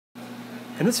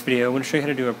In this video, I'm going to show you how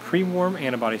to do a pre-warm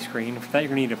antibody screen. For that, you're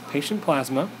going to need a patient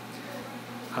plasma,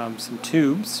 some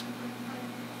tubes.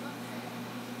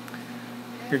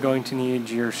 You're going to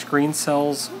need your screen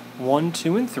cells 1,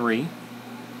 2, and 3.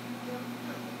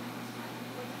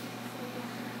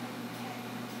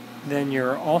 Then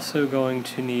you're also going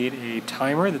to need a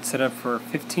timer that's set up for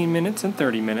 15 minutes and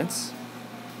 30 minutes.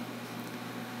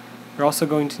 You're also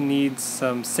going to need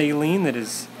some saline that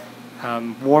is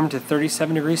warmed to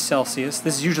 37 degrees Celsius.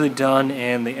 This is usually done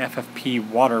in the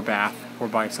FFP water bath or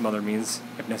by some other means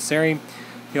if necessary.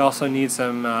 You also need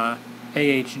some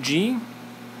AHG,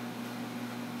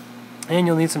 and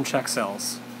you'll need some check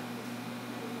cells.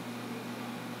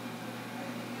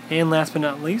 And last but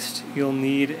not least, you'll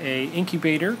need an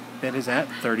incubator that is at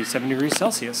 37 degrees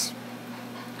Celsius.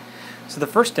 So the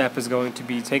first step is going to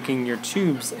be taking your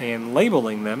tubes and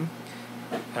labeling them,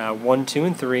 1, 2,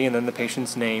 and 3, and then the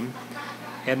patient's name.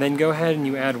 And then go ahead and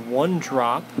you add 1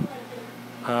 drop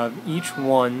of each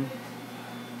one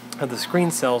of the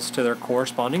screen cells to their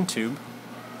corresponding tube.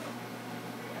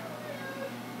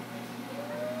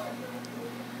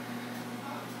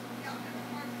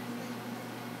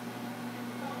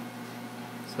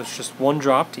 So it's just 1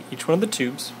 drop to each one of the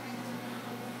tubes.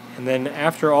 And then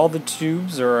after all the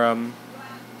tubes or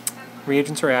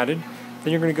reagents are added,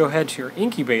 then you're going to go ahead to your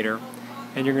incubator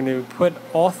and you're going to put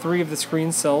all 3 of the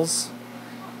screen cells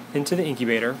into the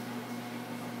incubator.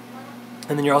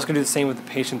 And then you're also going to do the same with the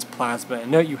patient's plasma. And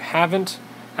note, you haven't,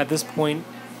 at this point,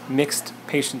 mixed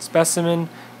patient specimen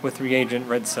with reagent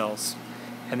red cells.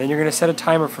 And then you're going to set a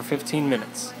timer for 15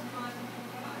 minutes.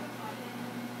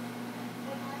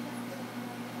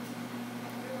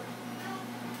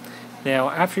 Now,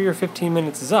 after your 15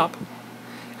 minutes is up,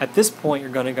 at this point you're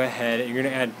going to go ahead and you're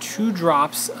going to add 2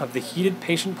 drops of the heated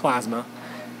patient plasma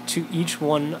to each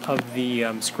one of the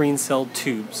screen cell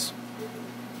tubes.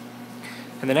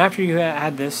 And then after you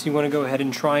add this, you want to go ahead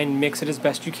and try and mix it as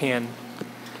best you can.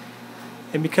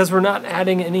 And because we're not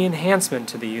adding any enhancement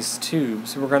to these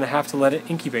tubes, we're going to have to let it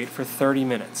incubate for 30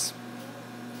 minutes.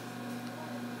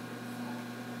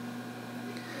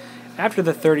 After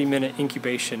the 30-minute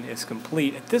incubation is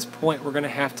complete, at this point we're going to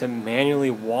have to manually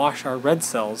wash our red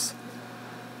cells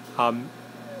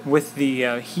with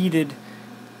the heated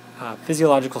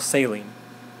physiological saline.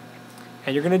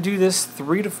 And you're going to do this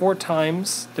 3 to 4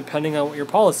 times depending on what your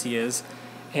policy is,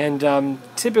 and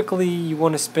typically you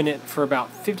want to spin it for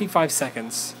about 55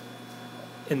 seconds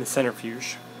in the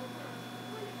centrifuge.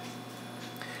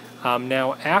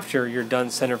 Now after you're done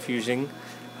centrifuging,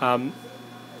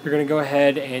 you're going to go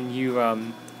ahead and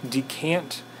you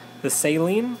decant the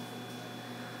saline,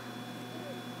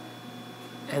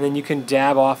 and then you can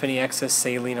dab off any excess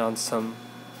saline on some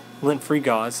lint-free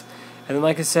gauze. And then,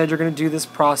 like I said, you're going to do this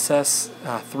process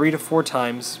 3 to 4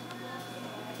 times.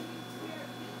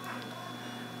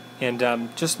 And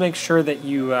just make sure that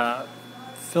you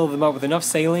fill them up with enough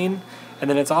saline. And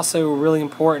then it's also really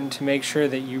important to make sure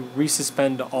that you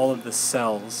resuspend all of the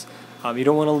cells. You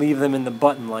don't want to leave them in the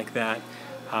button like that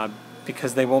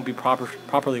because they won't be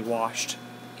properly washed.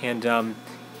 And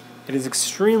it is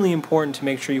extremely important to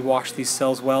make sure you wash these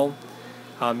cells well.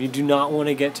 You do not want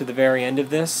to get to the very end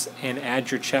of this and add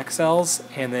your check cells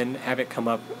and then have it come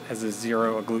up as a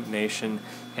 0 agglutination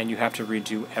and you have to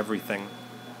redo everything.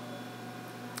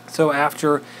 So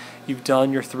after you've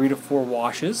done your 3 to 4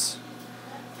 washes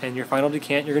and your final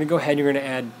decant, you're going to go ahead and you're going to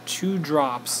add 2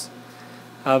 drops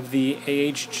of the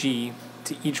AHG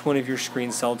to each one of your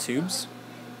screen cell tubes.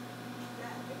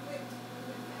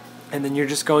 And then you're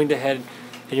just going to head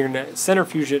and you're going to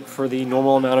centrifuge it for the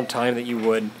normal amount of time that you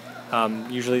would.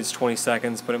 Usually it's 20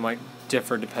 seconds, but it might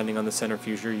differ depending on the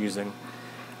centrifuge you're using.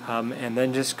 And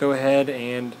then just go ahead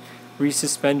and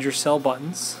resuspend your cell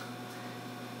buttons.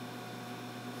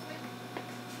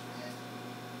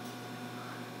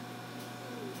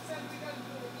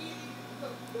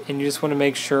 And you just want to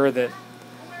make sure that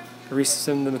you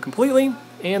resuspend them completely.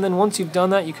 And then once you've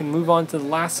done that, you can move on to the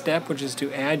last step, which is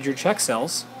to add your check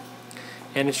cells.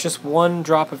 And it's just 1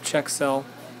 drop of check cell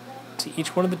to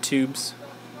each one of the tubes.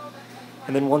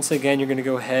 And then once again, you're going to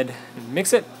go ahead and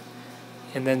mix it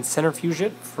and then centrifuge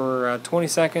it for 20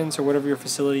 seconds or whatever your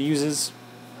facility uses.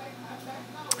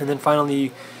 And then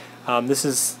finally, this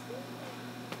is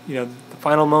the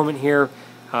final moment here.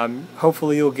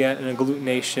 Hopefully you'll get an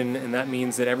agglutination, and that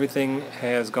means that everything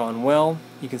has gone well.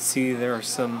 You can see there are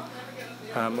some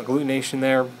agglutination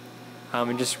there.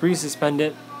 And just resuspend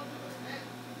it,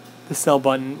 the cell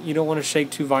button. You don't want to shake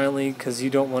too violently because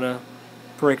you don't want to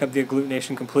break up the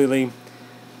agglutination completely.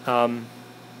 And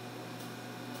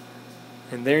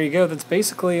there you go. That's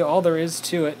basically all there is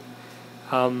to it.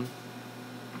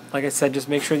 Like I said, just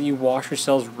make sure that you wash your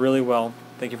cells really well.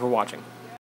 Thank you for watching.